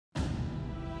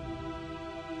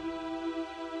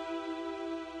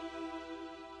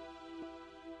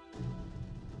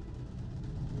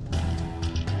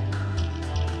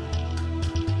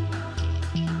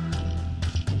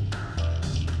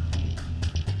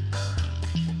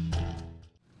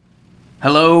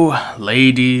Hello,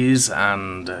 ladies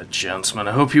and gentlemen.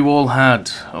 I hope you all had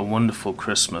a wonderful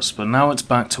Christmas, but now it's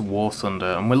back to War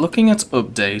Thunder, and we're looking at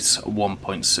update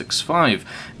 1.65,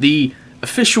 the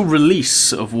official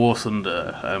release of War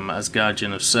Thunder, as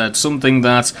Gaijin have said, something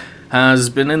that has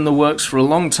been in the works for a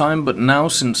long time, but now,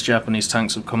 since Japanese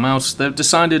tanks have come out, they've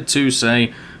decided to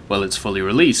say, well, it's fully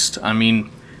released. I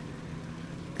mean,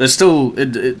 they're still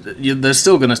going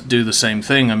to do the same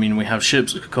thing. I mean, we have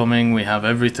ships coming, we have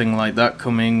everything like that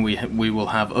coming, we will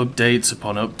have updates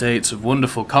upon updates of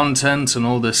wonderful content and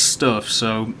all this stuff,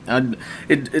 so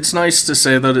it's nice to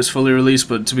say that it's fully released,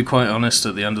 but to be quite honest,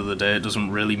 at the end of the day, it doesn't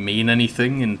really mean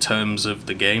anything in terms of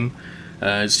the game.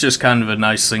 It's just kind of a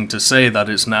nice thing to say that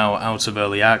it's now out of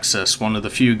early access, one of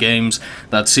the few games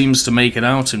that seems to make it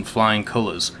out in flying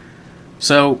colours.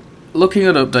 So, looking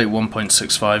at update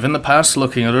 1.65, in the past,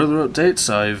 looking at other updates,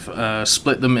 I've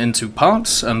split them into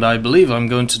parts, and I believe I'm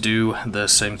going to do the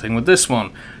same thing with this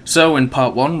one. So in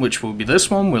part 1, which will be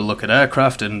this one, we'll look at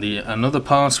aircraft. In another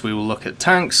part, we will look at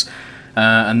tanks,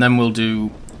 and then we'll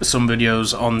do some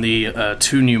videos on the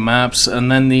 2 new maps,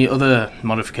 and then the other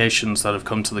modifications that have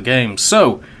come to the game.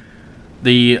 So,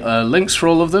 the links for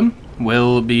all of them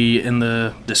will be in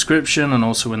the description and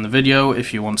also in the video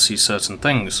if you want to see certain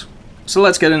things. So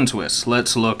let's get into it.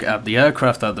 Let's look at the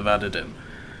aircraft that they've added in.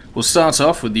 We'll start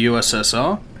off with the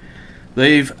USSR.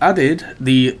 They've added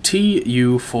the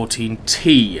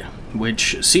Tu-14T,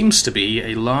 which seems to be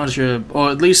a larger,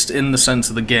 or at least in the sense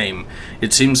of the game,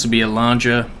 it seems to be a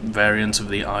larger variant of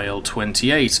the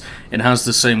IL-28. It has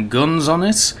the same guns on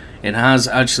it, it has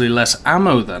actually less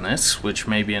ammo than it, which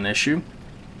may be an issue,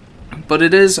 but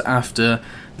it is after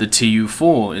the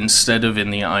Tu-4 instead of in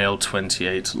the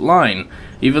IL-28 line,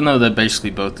 even though they're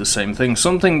basically both the same thing.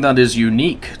 Something that is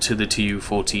unique to the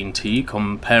Tu-14T,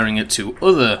 comparing it to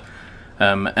other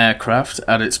aircraft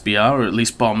at its BR, or at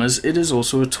least bombers, it is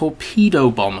also a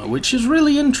torpedo bomber, which is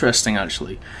really interesting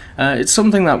actually. It's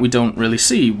something that we don't really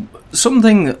see.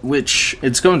 Something which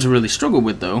it's going to really struggle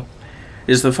with though,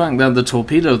 is the fact that the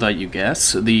torpedo that you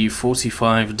get, the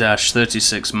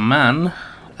 45-36 MAN,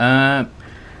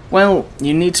 well,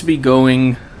 you need to be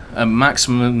going a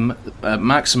maximum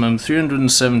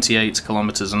 378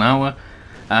 kilometers an hour,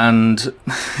 and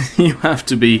you have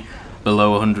to be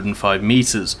below 105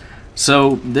 meters.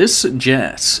 So this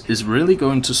jet is really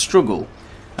going to struggle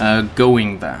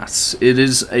going that. It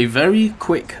is a very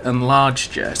quick and large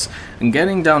jet, and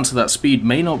getting down to that speed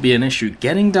may not be an issue.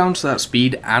 Getting down to that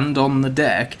speed and on the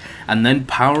deck, and then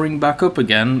powering back up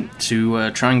again to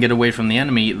try and get away from the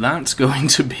enemy, that's going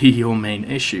to be your main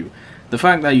issue. The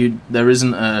fact that there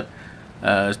isn't a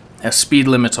speed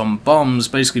limit on bombs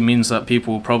basically means that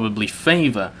people will probably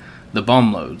favour the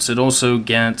bomb loads. It also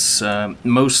gets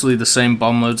mostly the same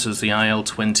bomb loads as the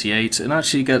IL-28. It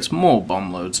actually gets more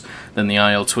bomb loads than the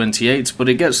IL-28, but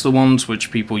it gets the ones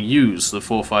which people use, the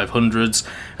 4500s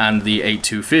and the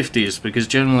 8250s, because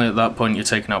generally at that point you're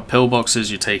taking out pillboxes,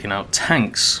 you're taking out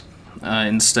tanks,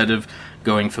 instead of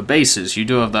going for bases. You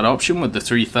do have that option with the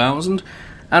 3000,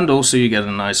 and also you get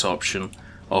a nice option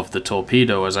of the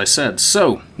torpedo, as I said.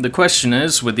 So, the question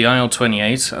is, with the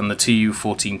IL-28 and the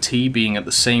Tu-14T being at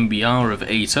the same BR of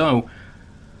 8.0,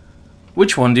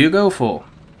 which one do you go for?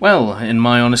 Well, in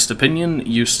my honest opinion,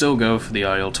 you still go for the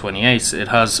IL-28. It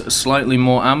has slightly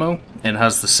more ammo, it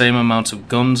has the same amount of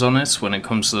guns on it when it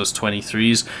comes to those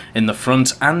 23s in the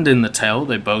front and in the tail.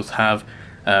 They both have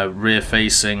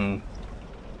rear-facing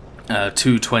 2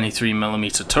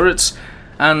 23mm turrets.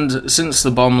 And since the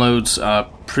bomb loads are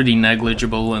pretty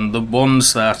negligible, and the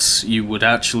ones that you would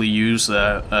actually use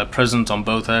that are present on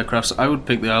both aircrafts, I would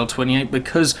pick the IL-28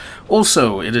 because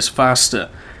also it is faster,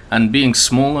 and being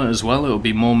smaller as well, it will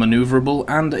be more maneuverable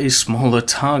and a smaller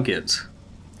target.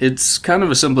 It's kind of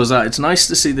as simple as that. It's nice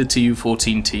to see the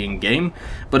Tu-14T in game,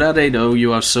 but at 8.0 you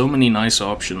have so many nice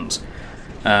options.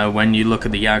 When you look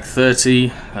at the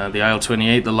Yak-30, the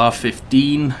IL-28, the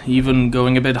LAR-15, even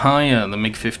going a bit higher, the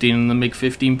MiG-15 and the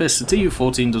MiG-15 bis, the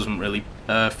Tu-14 doesn't really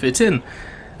fit in.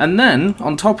 And then,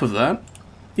 on top of that,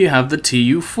 you have the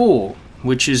Tu-4,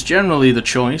 which is generally the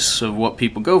choice of what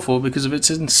people go for because of its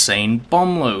insane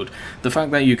bomb load. The fact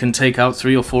that you can take out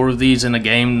 3 or 4 of these in a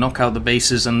game, knock out the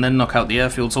bases, and then knock out the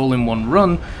airfields all in one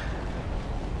run,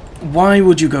 why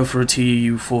would you go for a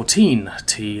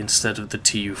Tu-14T instead of the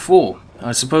Tu-4?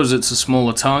 I suppose it's a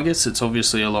smaller target, it's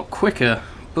obviously a lot quicker,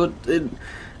 but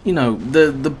you know,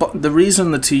 the reason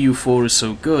the Tu-4 is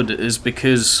so good is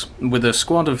because with a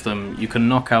squad of them, you can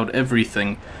knock out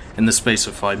everything in the space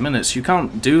of 5 minutes. You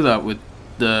can't do that with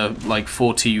the like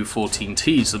 4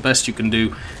 Tu-14Ts. The best you can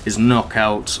do is knock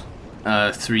out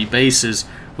 3 bases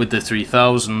with the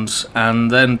 3000 and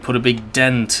then put a big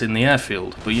dent in the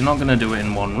airfield, but you're not going to do it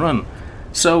in one run.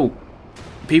 So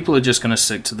people are just going to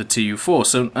stick to the Tu-4,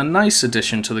 so a nice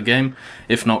addition to the game,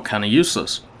 if not kind of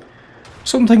useless.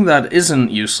 Something that isn't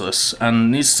useless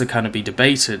and needs to kind of be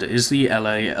debated is the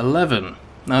LA-11.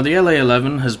 Now the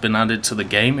LA-11 has been added to the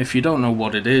game. If you don't know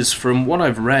what it is, from what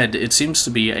I've read, it seems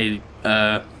to be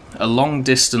a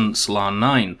long-distance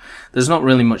LA-9. There's not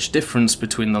really much difference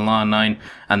between the LA-9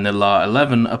 and the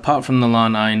LA-11, apart from the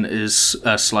LA-9 is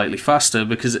slightly faster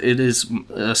because it is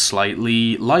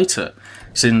slightly lighter,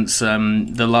 since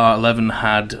the LA-11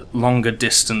 had longer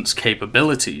distance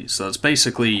capabilities. That's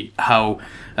basically how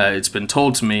it's been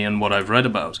told to me and what I've read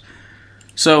about.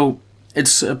 So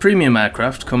it's a premium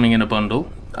aircraft coming in a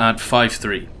bundle at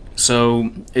 5.3.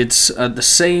 So it's at the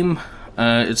same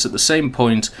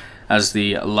point as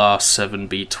the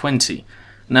LA-7B20.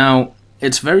 Now,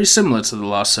 it's very similar to the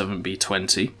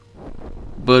LA-7B20,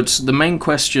 but the main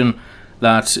question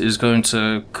that is going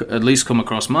to at least come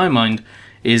across my mind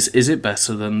is it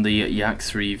better than the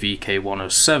Yak-3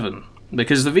 VK-107?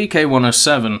 Because the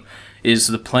VK-107 is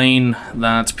the plane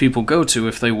that people go to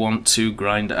if they want to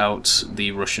grind out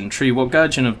the Russian tree. What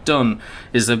Gaijin have done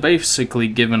is they've basically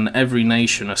given every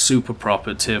nation a super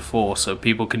proper tier 4 so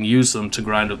people can use them to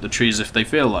grind up the trees if they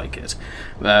feel like it.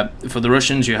 For the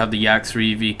Russians you have the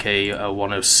Yak-3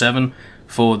 VK-107,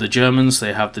 for the Germans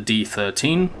they have the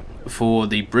D-13, for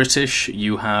the British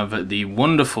you have the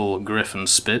wonderful Griffon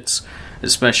Spitz,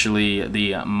 especially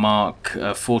the Mark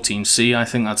 14C. I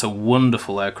think that's a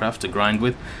wonderful aircraft to grind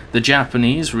with. The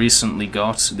Japanese recently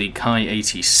got the Kai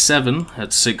 87 at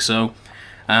 6.0,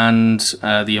 and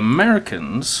the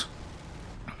Americans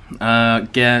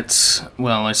get,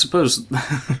 well, I suppose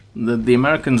the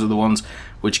Americans are the ones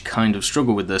which kind of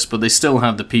struggle with this, but they still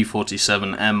have the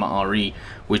P-47 MRE,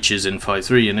 which is in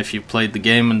 5.3, and if you've played the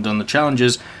game and done the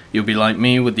challenges, you'll be like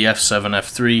me with the F7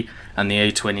 F3 and the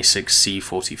A26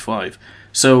 C45.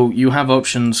 So you have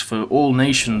options for all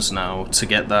nations now to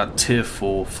get that tier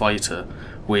 4 fighter,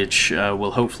 which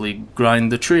will hopefully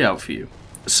grind the tree out for you.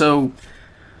 So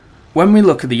when we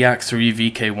look at the Yak-3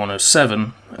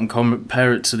 VK-107 and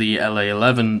compare it to the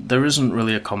LA-11, there isn't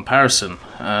really a comparison.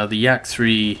 The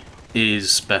Yak-3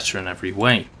 is better in every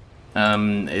way.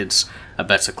 It's a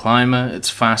better climber, it's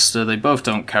faster, they both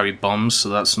don't carry bombs, so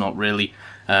that's not really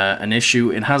an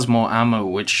issue. It has more ammo,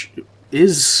 which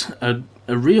is a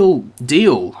real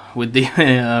deal with the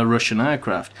Russian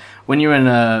aircraft. When you're in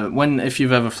if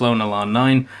you've ever flown a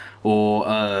LA-9 or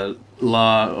a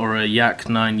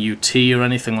Yak-9 UT or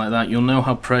anything like that, you'll know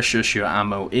how precious your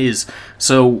ammo is.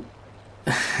 So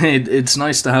it's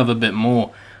nice to have a bit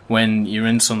more when you're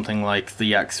in something like the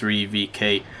Yak-3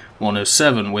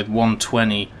 VK-107 with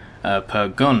 120 per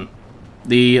gun.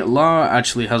 The LA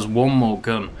actually has one more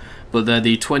gun, but they're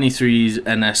the 23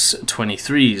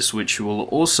 NS-23s, which you will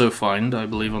also find, I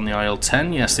believe, on the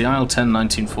IL-10. Yes, the IL-10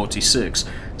 1946.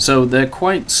 So they're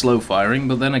quite slow firing,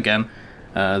 but then again,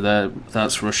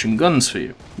 that's Russian guns for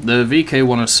you. The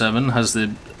VK-107 has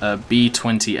the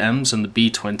B-20Ms and the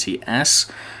B-20S,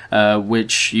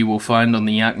 which you will find on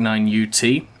the Yak-9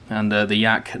 UT and the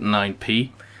Yak-9P.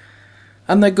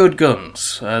 And they're good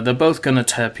guns. They're both going to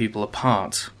tear people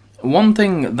apart. One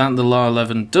thing that the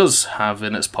LA-11 does have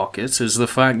in its pocket is the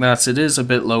fact that it is a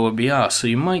bit lower BR, so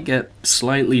you might get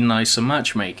slightly nicer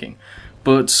matchmaking.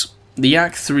 But the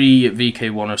Yak-3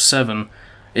 VK-107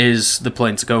 is the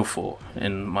plane to go for,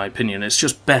 in my opinion. It's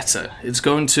just better. It's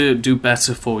going to do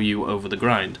better for you over the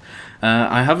grind.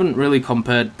 I haven't really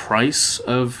compared price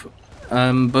of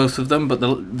both of them, but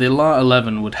the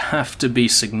LA-11 would have to be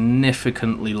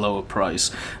significantly lower price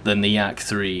than the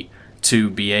Yak-3 to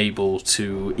be able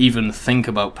to even think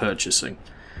about purchasing.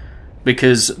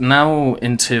 Because now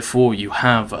in tier 4 you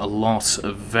have a lot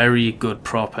of very good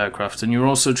prop aircraft, and you're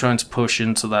also trying to push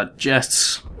into that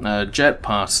jet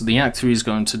part. The Yak-3 is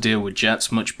going to deal with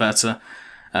jets much better,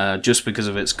 just because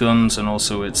of its guns and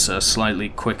also its slightly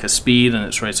quicker speed and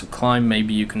its rate of climb.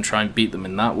 Maybe you can try and beat them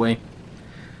in that way.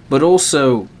 But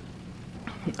also,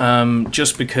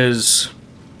 just because...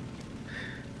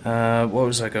 what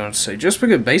was I going to say? Just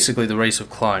because basically the rate of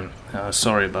climb,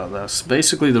 sorry about that,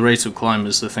 basically the rate of climb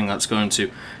is the thing that's going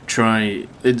to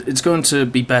it's going to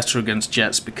be better against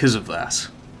jets because of that.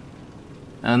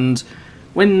 And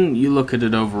when you look at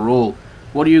it overall,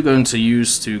 what are you going to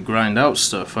use to grind out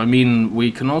stuff? I mean, we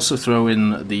can also throw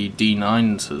in the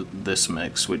D9 to this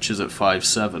mix, which is at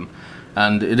 5.7.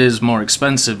 And it is more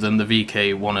expensive than the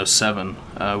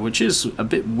VK-107, which is a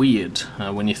bit weird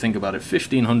when you think about it,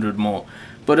 1,500 more.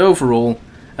 But overall,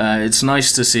 it's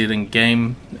nice to see it in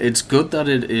game. It's good that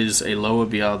it is a lower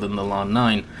BR than the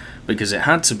LA-9, because it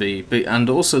had to be, and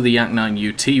also the Yak 9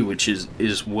 UT, which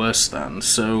is worse than.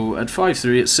 So at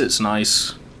 5.3 it sits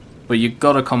nice, but you've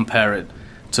got to compare it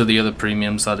to the other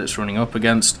premiums that it's running up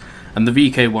against, and the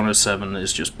VK107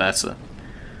 is just better.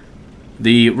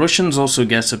 The Russians also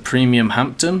get a premium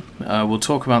Hampton. We'll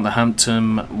talk about the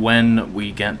Hampton when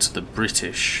we get to the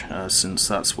British, since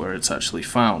that's where it's actually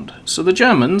found. So the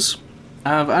Germans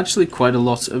have actually quite a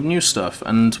lot of new stuff,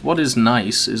 and what is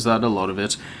nice is that a lot of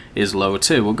it is lower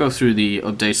tier. We'll go through the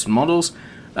updated models.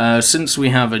 Since we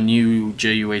have a new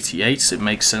Ju-88, it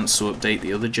makes sense to update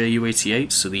the other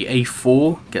Ju-88, so the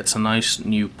A4 gets a nice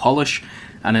new polish,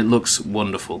 and it looks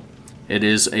wonderful. It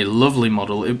is a lovely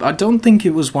model. I don't think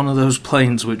it was one of those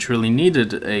planes which really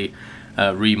needed a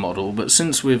remodel, but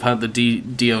since we've had the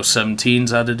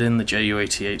Do-17s added in, the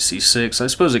Ju-88C6, I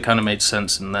suppose it kind of made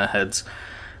sense in their heads.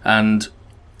 And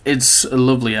it's a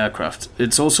lovely aircraft.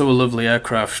 It's also a lovely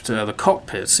aircraft, the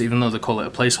cockpit, even though they call it a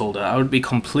placeholder, I would be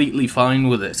completely fine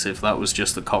with it if that was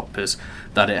just the cockpit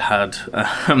that it had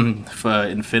for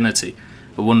Infinity.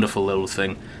 A wonderful little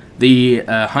thing. The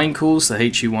Heinkels, the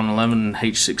HE-111 and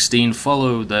H-16,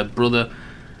 follow their brother,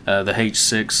 the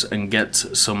H-6, and get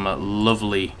some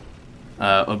lovely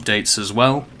updates as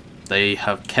well. They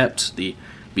have kept the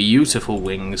beautiful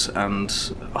wings, and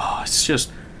it's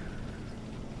just...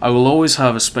 I will always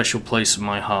have a special place in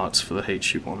my heart for the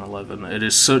HE-111. It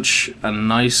is such a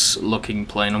nice looking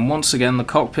plane, and once again the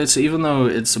cockpit, even though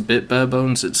it's a bit bare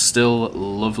bones, it's still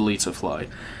lovely to fly.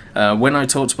 When I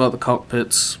talked about the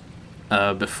cockpits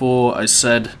before, I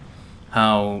said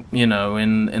how, you know,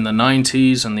 in the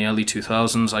 90s and the early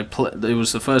 2000s, it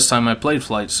was the first time I played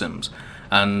flight sims,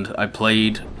 and I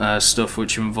played stuff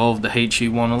which involved the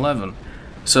HE-111.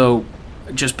 So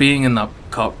just being in that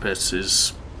cockpit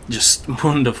is just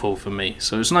wonderful for me,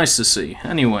 so it's nice to see.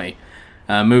 Anyway,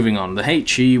 moving on, the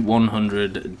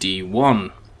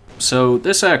HE-100D1. So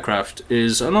this aircraft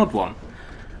is an odd one.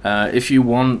 If you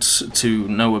want to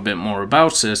know a bit more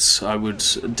about it, I would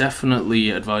definitely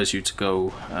advise you to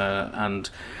go and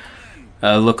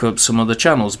look up some other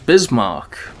channels.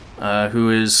 Bismarck, who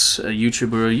is a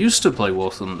YouTuber who used to play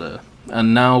War Thunder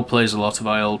and now plays a lot of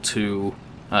IL-2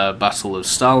 Battle of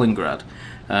Stalingrad.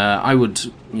 I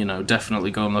would, you know, definitely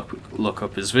go and look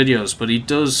up his videos, but he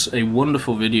does a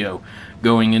wonderful video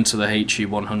going into the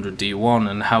HE-100D1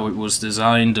 and how it was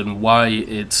designed and why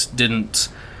it didn't...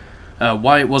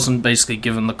 why it wasn't basically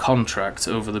given the contract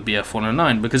over the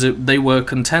BF-109, because they were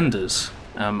contenders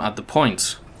at the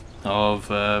point of,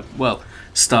 well,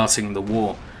 starting the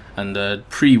war, and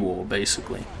pre-war,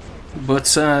 basically. But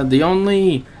the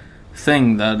only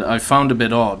thing that I found a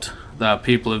bit odd that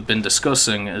people have been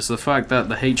discussing is the fact that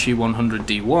the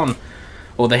HE-100D1,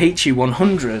 or the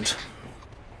HE-100,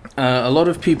 a lot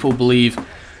of people believe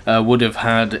would have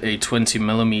had a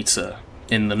 20mm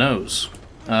in the nose.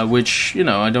 Which, you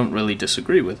know, I don't really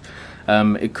disagree with.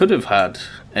 It could have had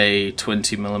a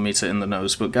 20mm in the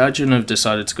nose, but Gaijin have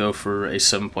decided to go for a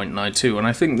 7.92, and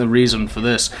I think the reason for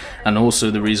this, and also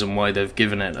the reason why they've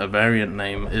given it a variant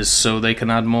name, is so they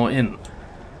can add more in.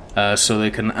 So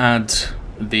they can add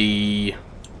a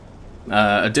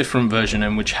different version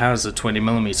in which has a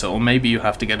 20mm, or maybe you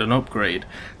have to get an upgrade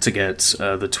to get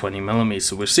the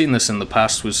 20mm. We've seen this in the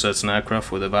past with certain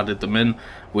aircraft where they've added them in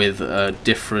with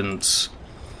different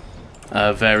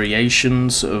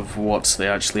variations of what they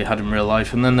actually had in real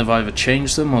life, and then they've either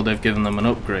changed them or they've given them an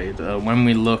upgrade. When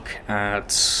we look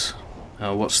at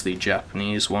what's the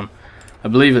Japanese one, I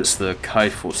believe it's the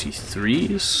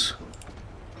Kai-43s.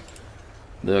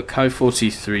 The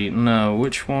Kai-43, no,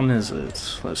 which one is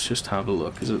it? Let's just have a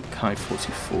look. Is it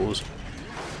Kai-44s?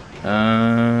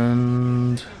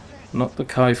 And not the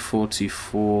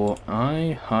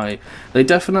Kai-44I. Hi. They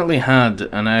definitely had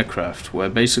an aircraft where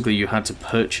basically you had to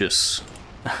purchase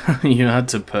you had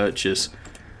to purchase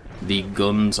the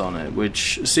guns on it,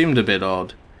 which seemed a bit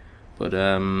odd. But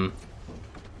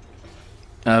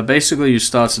basically you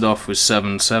started off with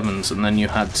 7.7s and then you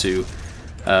had to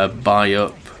buy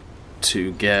up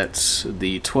to get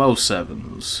the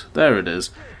 12.7s. There it is.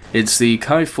 It's the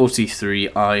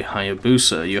Kai-43I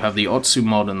Hayabusa. You have the Otsu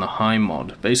mod and the High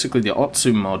mod. Basically, the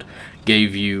Otsu mod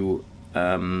gave you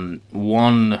one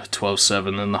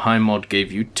 12.7 and the High mod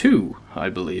gave you two, I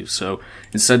believe. So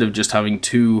instead of just having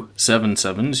two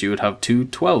 7.7s, you would have two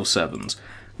 12.7s.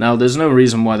 Now, there's no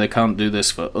reason why they can't do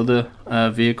this for other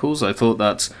vehicles. I thought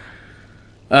that's...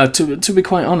 to be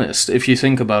quite honest, if you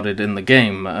think about it in the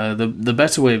game, the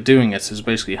better way of doing it is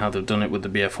basically how they've done it with the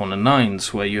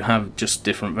BF-109s, where you have just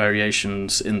different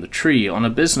variations in the tree. On a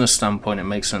business standpoint, it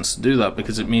makes sense to do that,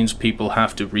 because it means people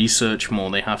have to research more,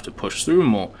 they have to push through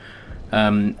more.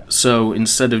 So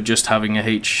instead of just having a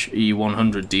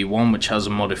HE100D1 which has a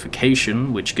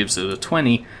modification which gives it a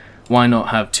 20, why not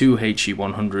have two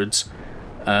HE100s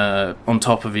on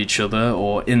top of each other,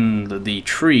 or in the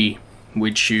tree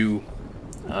which you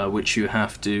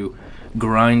have to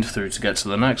grind through to get to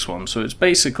the next one. So it's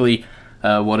basically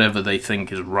whatever they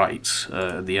think is right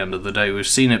at the end of the day. We've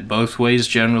seen it both ways.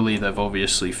 Generally, they've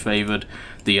obviously favoured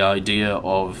the idea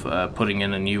of putting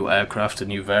in a new aircraft, a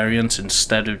new variant,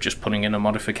 instead of just putting in a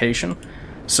modification.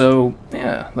 So,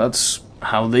 yeah, that's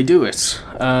how they do it.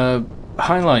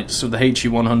 Highlights of the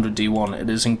HE100D1: it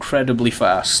is incredibly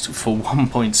fast for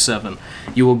 1.7.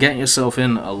 You will get yourself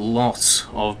in a lot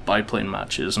of biplane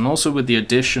matches, and also with the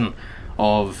addition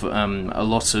of a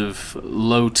lot of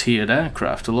low-tiered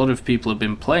aircraft, a lot of people have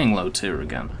been playing low-tier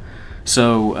again.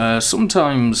 So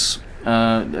sometimes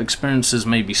experiences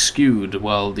may be skewed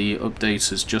while the update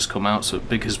has just come out, so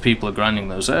because people are grinding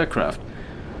those aircraft.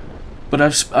 But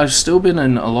I've still been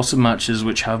in a lot of matches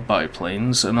which have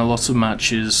biplanes, and a lot of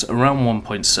matches around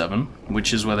 1.7,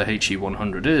 which is where the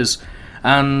HE100 is,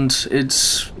 and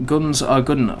its guns are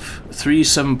good enough. 3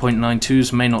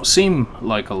 7.92s may not seem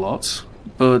like a lot,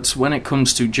 but when it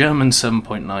comes to German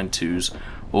 7.92s,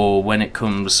 or when it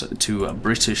comes to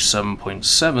British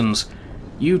 7.7s,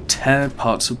 you tear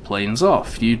parts of planes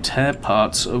off. You tear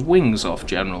parts of wings off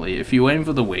generally. If you aim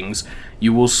for the wings,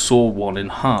 you will saw one in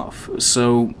half.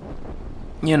 So,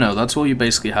 you know, that's all you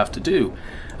basically have to do.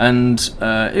 And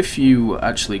if you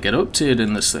actually get up-tiered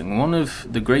in this thing, one of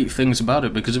the great things about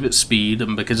it, because of its speed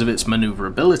and because of its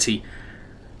maneuverability,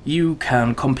 you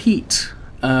can compete.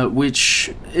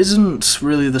 Which isn't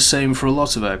really the same for a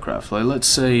lot of aircraft. Like, let's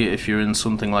say if you're in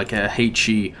something like a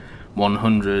HE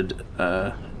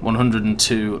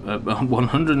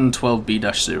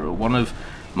 112B-0, one of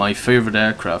my favourite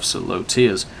aircrafts at low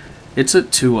tiers. It's at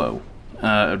 2.0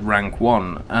 at rank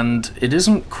 1, and it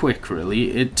isn't quick really.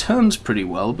 It turns pretty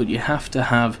well, but you have to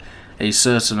have a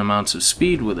certain amount of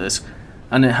speed with it,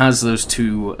 and it has those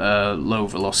two low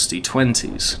velocity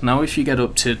 20s. Now if you get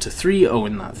up to 3.0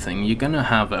 in that thing, you're going to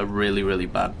have a really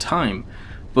bad time.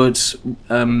 But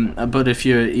if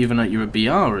you're even at your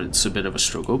BR, it's a bit of a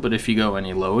struggle, but if you go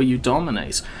any lower, you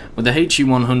dominate. With the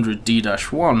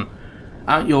HE100D-1,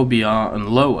 at your BR and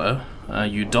lower,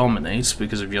 you dominate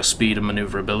because of your speed and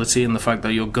maneuverability and the fact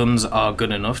that your guns are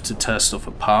good enough to tear stuff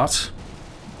apart.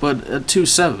 But at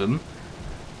 2.7,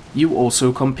 you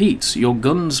also compete. Your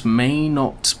guns may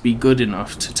not be good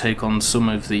enough to take on some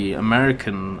of the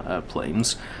American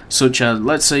planes, such as,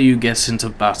 let's say you get into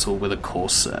battle with a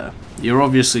Corsair. You're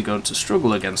obviously going to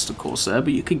struggle against a Corsair,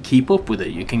 but you can keep up with it,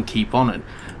 you can keep on it,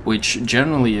 which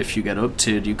generally if you get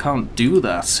up-tiered, you can't do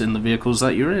that in the vehicles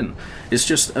that you're in. It's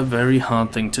just a very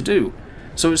hard thing to do.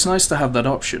 So it's nice to have that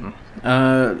option.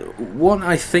 What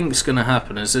I think is going to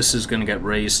happen is this is going to get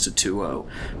raised to 2.0.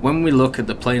 When we look at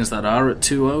the planes that are at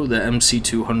 2.0, the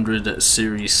MC200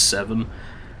 Series 7,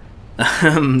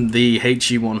 the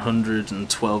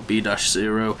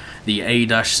HE112B-0, the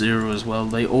A-0 as well,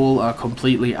 they all are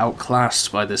completely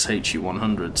outclassed by this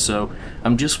HE100. So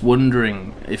I'm just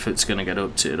wondering if it's going to get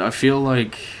up-tiered. I feel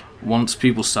like once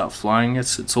people start flying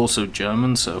it, it's also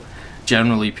German, so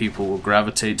generally people will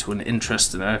gravitate to an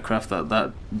interest in aircraft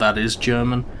that is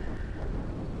German.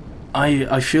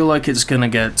 I feel like it's going to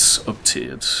get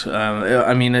up-tiered.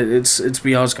 I mean, its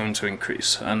BR is going to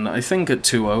increase, and I think at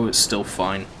 2.0 it's still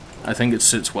fine. I think it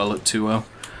sits well at 2.0.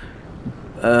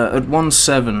 At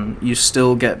 1.7 you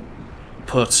still get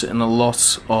put in a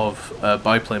lot of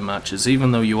biplane matches,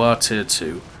 even though you are tier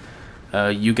 2.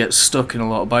 You get stuck in a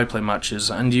lot of biplane matches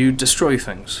and you destroy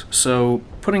things. So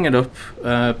putting it up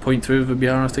 0.3 of a BR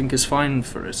I think is fine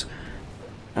for it.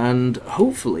 And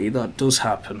hopefully that does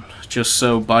happen, just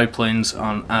so biplanes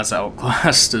aren't as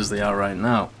outclassed as they are right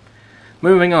now.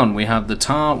 Moving on, we have the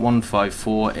TAR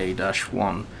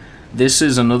 154A-1. This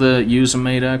is another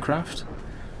user-made aircraft,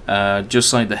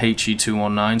 just like the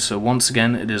HE219, so once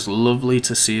again it is lovely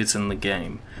to see it in the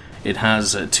game. It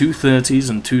has 230s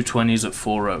and 220s at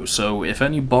 4.0, so if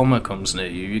any bomber comes near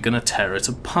you, you're going to tear it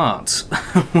apart,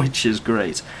 which is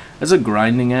great. As a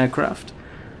grinding aircraft,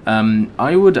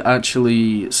 I would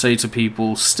actually say to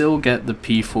people, still get the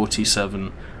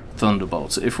P-47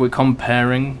 Thunderbolt. If we're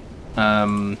comparing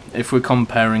a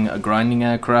grinding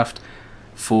aircraft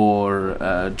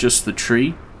for just the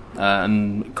tree,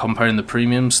 and comparing the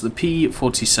premiums, the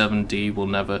P-47D will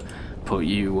never put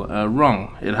you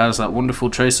wrong. It has that wonderful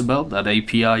tracer belt, that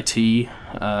APIT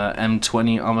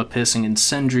M20 armor-piercing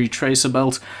incendiary tracer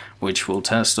belt, which will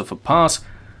tear stuff apart,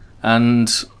 and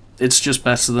it's just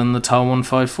better than the TAR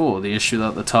 154. The issue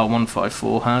that the TAR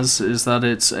 154 has is that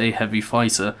it's a heavy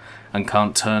fighter and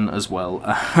can't turn as well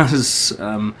as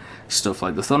stuff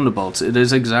like the Thunderbolt. It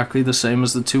is exactly the same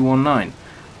as the 219.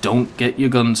 Don't get your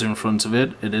guns in front of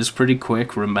it. It is pretty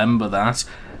quick, remember that.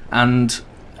 And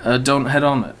don't head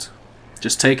on it.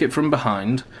 Just take it from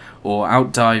behind, or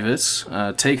outdive it,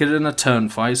 take it in a turn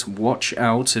fight, watch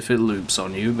out if it loops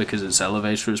on you, because its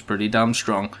elevator is pretty damn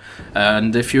strong,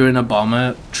 and if you're in a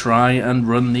bomber, try and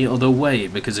run the other way,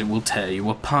 because it will tear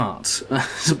you apart.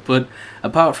 But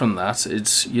apart from that,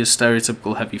 it's your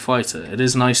stereotypical heavy fighter. It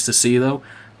is nice to see though.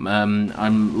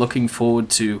 I'm looking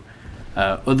forward to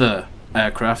other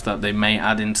aircraft that they may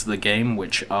add into the game,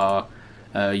 which are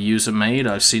user-made.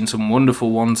 I've seen some wonderful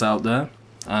ones out there,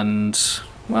 and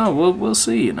well, we'll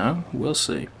see, you know, we'll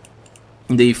see.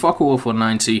 The Focke-Wulf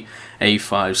 190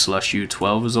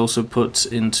 A5/U12 is also put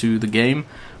into the game,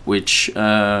 which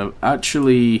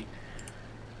actually,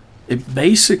 it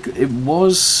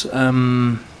was it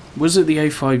the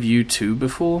A5U2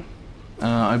 before?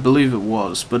 I believe it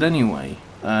was, but anyway,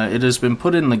 it has been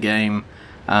put in the game,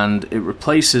 and it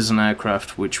replaces an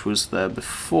aircraft which was there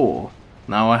before.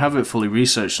 Now, I have it fully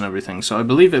researched and everything, so I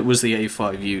believe it was the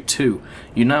A5U2.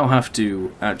 You now have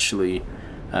to actually,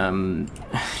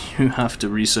 you have to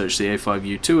research the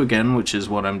A5U2 again, which is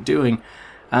what I'm doing,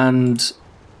 and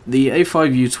the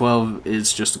A5U12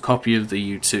 is just a copy of the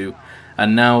U2,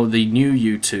 and now the new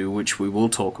U2, which we will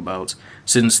talk about,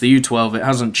 since the U12, it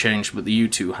hasn't changed, but the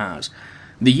U2 has.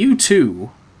 The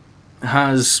U2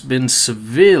 has been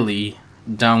severely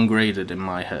downgraded in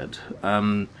my head.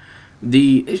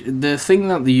 The thing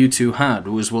that the U2 had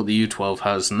was what the U12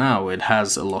 has now. It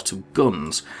has a lot of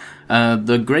guns.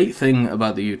 The great thing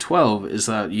about the U12 is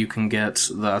that you can get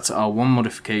that R1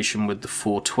 modification with the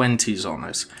 420s on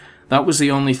it. That was the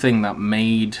only thing that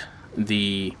made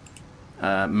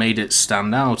it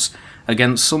stand out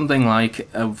against something like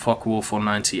a Focke-Wulf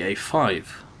 190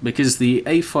 A5, because the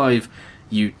A5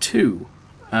 U2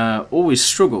 always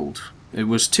struggled. It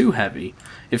was too heavy.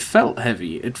 It felt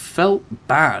heavy. It felt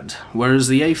bad. Whereas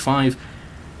the A5,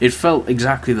 it felt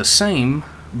exactly the same,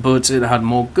 but it had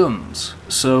more guns.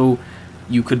 So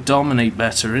you could dominate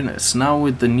better in it. Now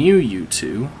with the new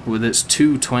U2, with its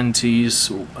 220s,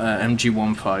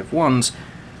 MG151s,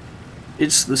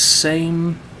 it's the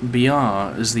same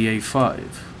BR as the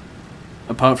A5.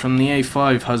 Apart from the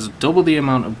A5 has double the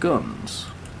amount of guns.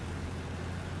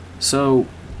 So,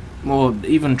 or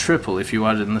even triple if you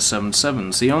add in the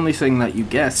 7.7s. The only thing that you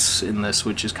get in this,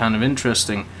 which is kind of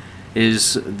interesting,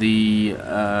 is the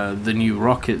new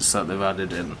rockets that they've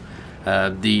added in.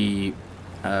 The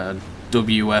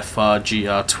WFR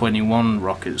GR21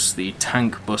 rockets, the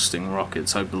tank-busting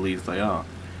rockets, I believe they are.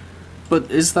 But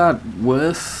is that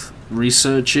worth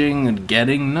researching and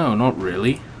getting? No, not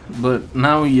really. But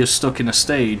now you're stuck in a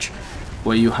stage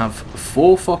where you have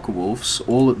 4 Focke-Wulfs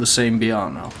all at the same BR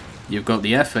now. You've got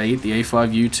the F8, the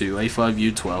A5U2,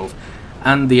 A5U12,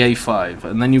 and the A5,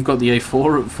 and then you've got the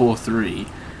A4 at 4.3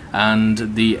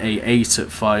 and the A8 at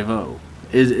 5.0.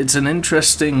 It's an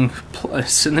interesting,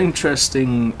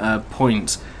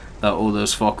 point that all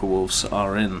those Focke-Wulfs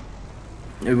are in.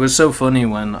 It was so funny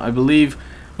when, I believe,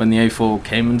 when the A4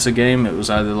 came into game, it was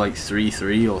either like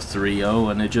 3.3 or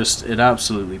 3.0, and it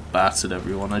absolutely battered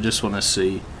everyone. I just want to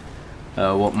see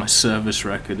what my service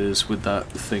record is with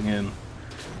that thing in.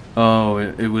 Oh,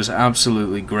 it was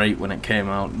absolutely great when it came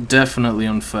out. Definitely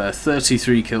unfair.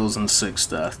 33 kills and 6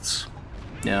 deaths.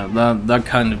 Yeah, that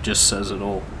kind of just says it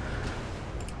all.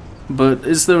 But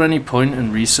is there any point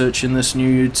in researching this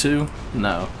new U2?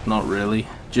 No, not really.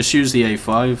 Just use the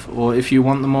A5, or if you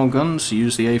want the more guns,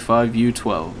 use the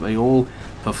A5U12. They all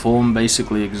perform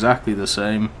basically exactly the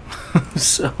same.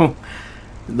 So,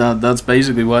 that's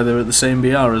basically why they're at the same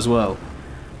BR as well.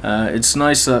 It's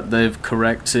nice that they've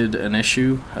corrected an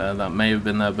issue that may have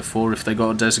been there before if they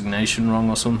got a designation wrong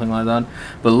or something like that.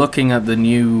 But looking at the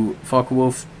new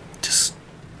Focke-Wulf, just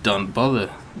don't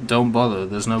bother. Don't bother,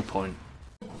 there's no point.